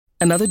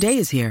Another day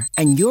is here,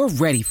 and you're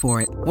ready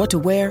for it. What to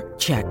wear?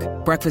 Check.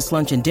 Breakfast,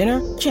 lunch, and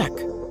dinner? Check.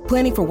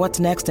 Planning for what's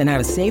next and how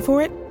to save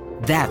for it?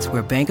 That's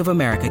where Bank of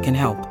America can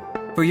help.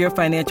 For your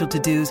financial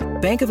to-dos,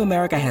 Bank of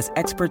America has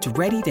experts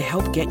ready to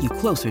help get you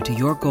closer to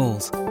your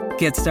goals.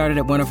 Get started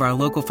at one of our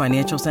local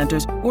financial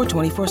centers or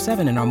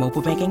 24/7 in our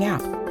mobile banking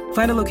app.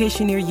 Find a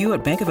location near you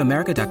at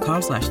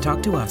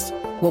bankofamerica.com/talktous.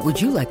 What would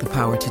you like the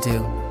power to do?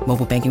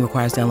 Mobile banking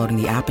requires downloading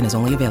the app and is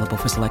only available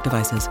for select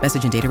devices.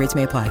 Message and data rates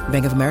may apply.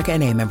 Bank of America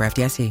N.A., member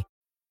FDIC.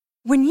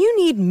 When you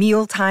need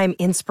mealtime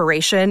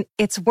inspiration,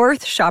 it's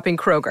worth shopping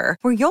Kroger,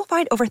 where you'll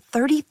find over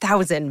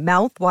 30,000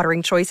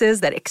 mouth-watering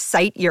choices that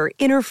excite your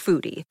inner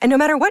foodie. And no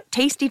matter what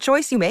tasty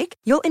choice you make,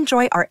 you'll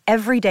enjoy our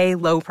everyday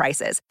low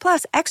prices,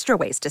 plus extra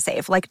ways to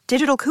save, like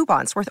digital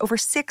coupons worth over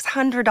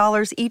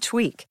 $600 each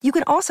week. You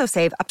can also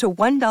save up to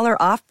 $1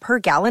 off per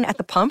gallon at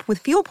the pump with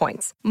fuel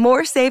points.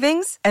 More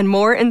savings and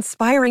more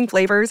inspiring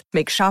flavors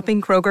make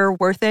shopping Kroger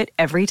worth it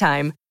every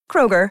time.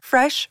 Kroger,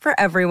 fresh for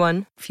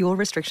everyone. Fuel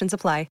restrictions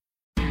apply.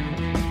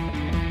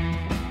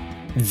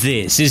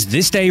 This is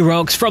This Day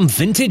Rocks from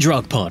Vintage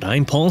Rock Pod.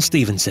 I'm Paul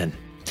Stevenson.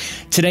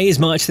 Today is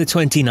March the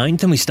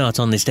 29th, and we start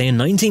on this day in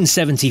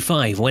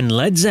 1975 when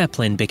Led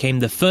Zeppelin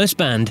became the first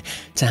band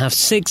to have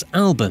 6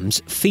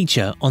 albums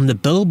feature on the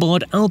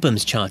Billboard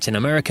Albums chart in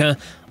America,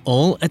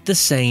 all at the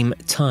same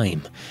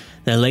time.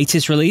 Their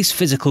latest release,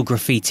 Physical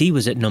Graffiti,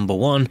 was at number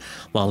 1,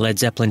 while Led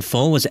Zeppelin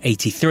 4 was at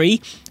 83,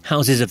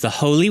 Houses of the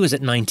Holy was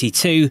at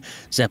 92,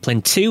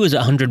 Zeppelin 2 was at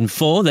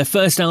 104, their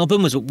first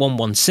album was at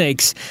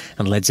 116,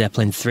 and Led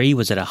Zeppelin 3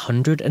 was at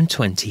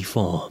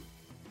 124.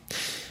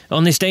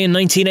 On this day in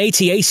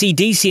 1980,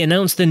 AC/DC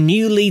announced the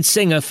new lead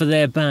singer for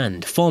their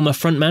band, former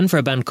frontman for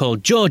a band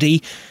called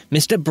Geordie,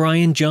 Mr.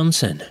 Brian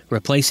Johnson.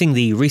 Replacing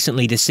the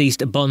recently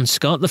deceased Bon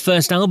Scott, the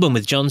first album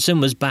with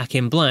Johnson was Back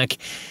in Black,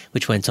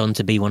 which went on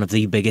to be one of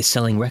the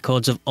biggest-selling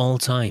records of all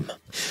time.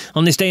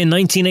 On this day in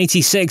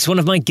 1986, one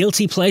of my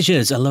guilty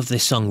pleasures, I love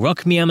this song,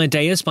 Rock Me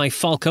Amadeus by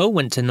Falco,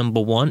 went to number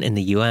 1 in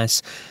the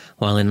US.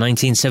 While in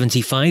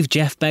 1975,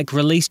 Jeff Beck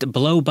released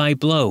Blow by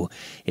Blow.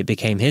 It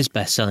became his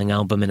best-selling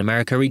album in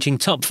America, reaching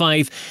top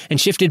 5 and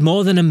shifted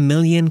more than 1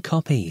 million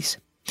copies.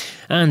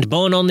 And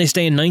born on this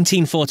day in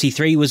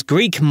 1943 was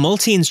Greek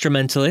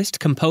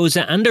multi-instrumentalist,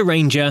 composer and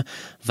arranger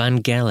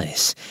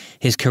Vangelis.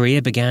 His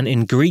career began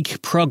in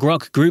Greek prog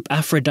rock group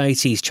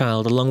Aphrodite's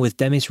Child along with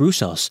Demis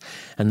Roussos,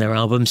 and their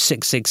album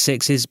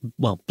 666 is,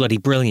 well, bloody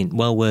brilliant,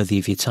 well worthy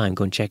of your time.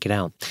 Go and check it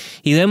out.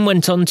 He then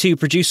went on to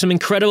produce some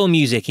incredible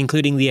music,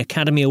 including the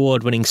Academy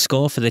Award-winning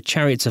score for the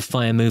Chariots of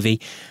Fire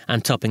movie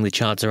and topping the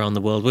charts around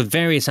the world with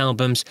various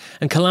albums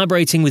and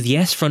collaborating with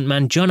Yes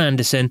frontman John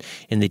Anderson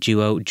in the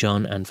duo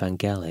John and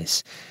Vangelis.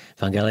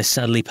 Vangelis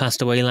sadly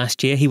passed away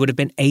last year. He would have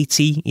been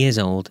 80 years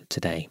old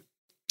today.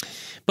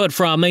 But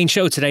for our main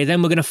show today,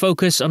 then, we're going to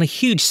focus on a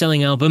huge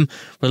selling album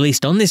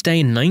released on this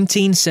day in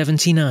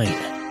 1979.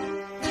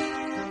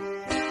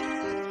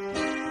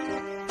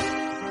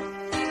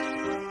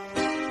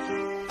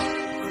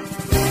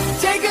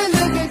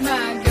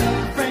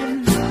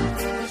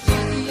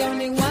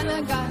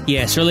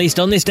 Yes, released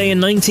on this day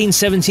in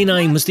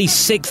 1979 was the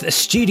 6th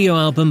studio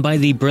album by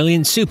the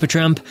brilliant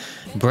Supertramp,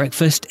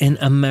 Breakfast in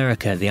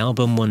America. The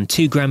album won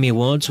 2 Grammy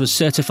Awards, was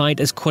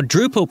certified as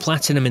quadruple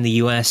platinum in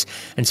the US,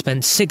 and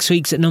spent 6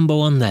 weeks at number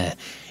 1 there.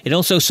 It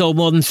also sold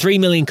more than 3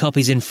 million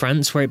copies in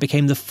France, where it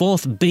became the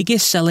 4th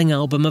biggest selling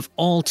album of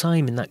all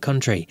time in that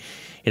country.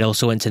 It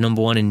also went to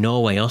number 1 in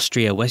Norway,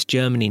 Austria, West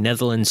Germany,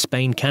 Netherlands,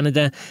 Spain,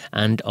 Canada,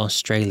 and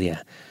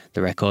Australia.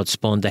 The record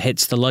spawned the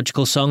hits The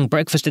Logical Song,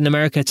 Breakfast in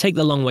America, Take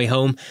the Long Way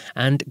Home,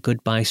 and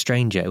Goodbye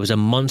Stranger. It was a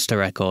monster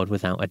record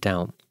without a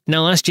doubt.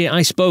 Now, last year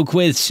I spoke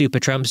with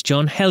Supertramp's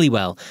John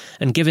Helliwell,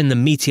 and given the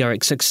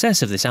meteoric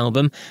success of this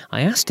album,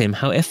 I asked him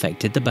how it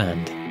affected the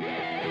band.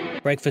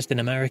 Breakfast in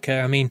America,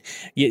 I mean,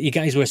 you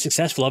guys were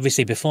successful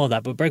obviously before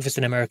that, but Breakfast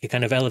in America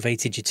kind of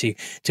elevated you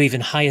to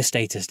even higher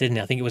status, didn't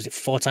it? I think it was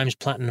 4 times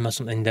platinum or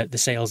something, the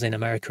sales in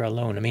America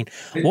alone. I mean,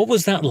 what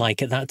was that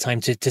like at that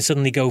time to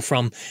suddenly go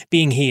from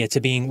being here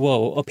to being,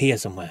 whoa, up here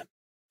somewhere?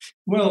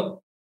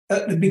 Well,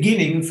 at the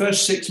beginning, the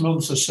first 6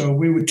 months or so,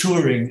 we were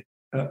touring,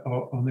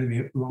 or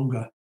maybe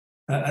longer.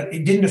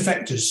 It didn't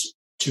affect us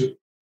too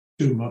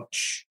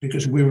much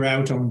because we were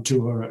out on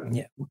tour.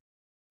 And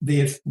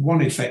the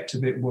one effect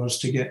of it was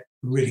to get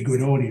really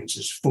good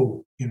audiences,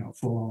 full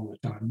all the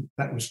time.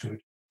 That was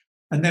good.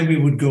 And then we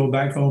would go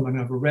back home and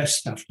have a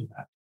rest after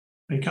that.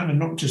 It kind of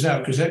knocked us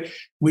out because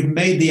we'd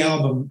made the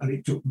album and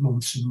it took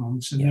months and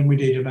months. And then we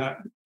did about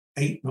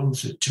 8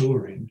 months of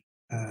touring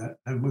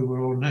and we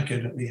were all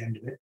knackered at the end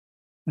of it.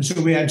 And so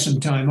we had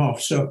some time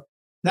off. So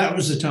that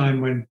was the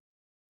time when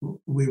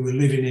we were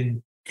living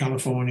in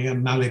California,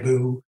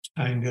 Malibu,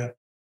 Topanga,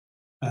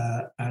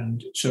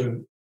 and sort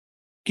of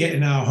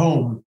getting our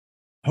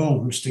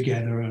homes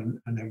together and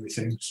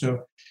everything.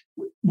 So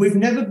we've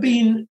never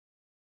been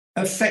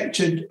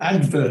affected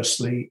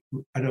adversely,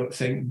 I don't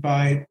think,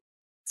 by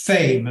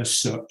fame as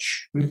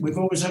such. We've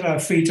always had our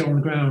feet on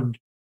the ground.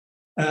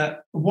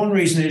 One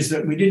reason is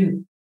that we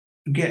didn't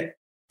get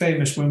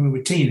famous when we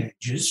were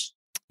teenagers.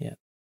 Yeah.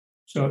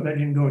 so that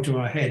didn't go to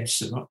our heads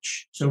so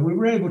much. So we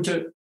were able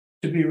to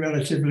be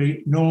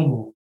relatively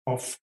normal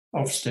off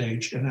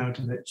stage and out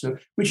of it. So,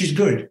 which is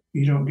good.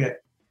 You don't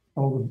get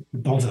all the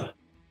bother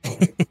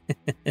of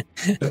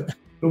it.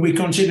 But we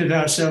considered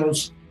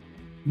ourselves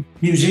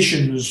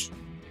musicians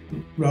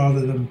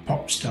rather than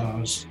pop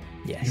stars.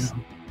 Yes.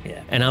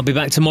 Yeah. And I'll be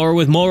back tomorrow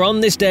with more On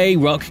This Day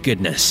rock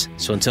goodness.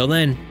 So until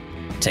then,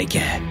 take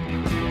care.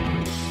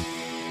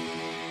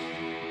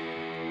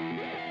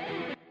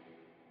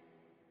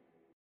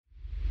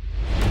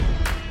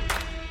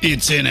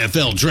 It's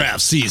NFL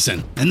draft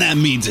season, and that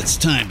means it's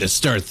time to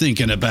start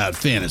thinking about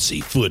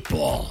fantasy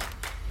football.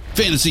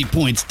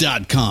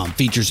 FantasyPoints.com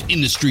features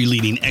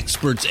industry-leading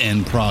experts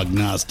and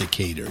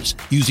prognosticators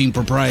using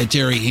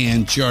proprietary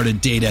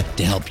hand-charted data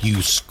to help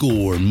you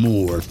score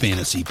more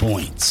fantasy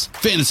points.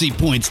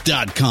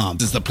 FantasyPoints.com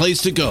is the place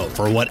to go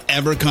for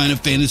whatever kind of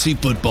fantasy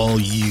football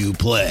you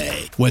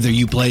play. Whether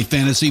you play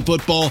fantasy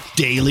football,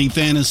 daily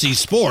fantasy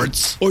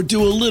sports, or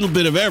do a little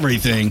bit of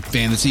everything,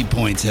 Fantasy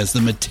Points has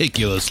the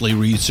meticulously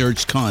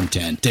researched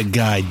content to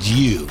guide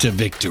you to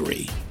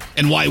victory.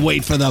 And why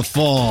wait for the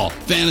fall?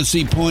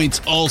 Fantasy Points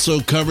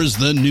also covers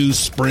the new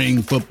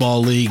spring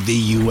football league,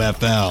 the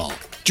UFL.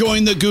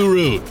 Join the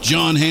guru,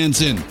 John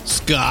Hansen,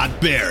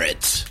 Scott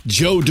Barrett,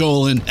 Joe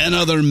Dolan, and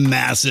other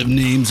massive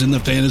names in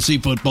the fantasy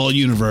football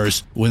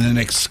universe with an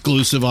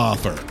exclusive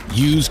offer.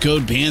 Use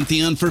code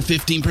Pantheon for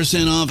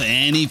 15% off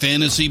any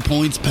Fantasy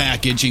Points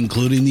package,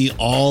 including the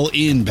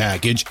all-in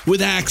package,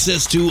 with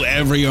access to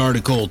every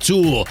article,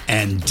 tool,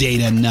 and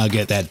data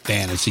nugget that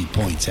Fantasy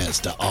Points has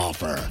to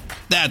offer.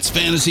 That's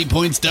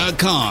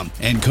FantasyPoints.com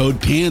and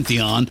code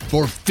Pantheon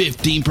for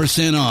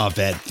 15% off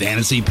at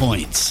Fantasy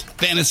Points.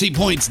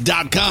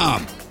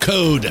 FantasyPoints.com,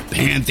 code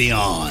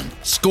Pantheon.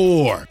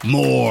 Score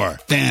more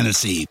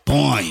fantasy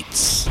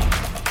points.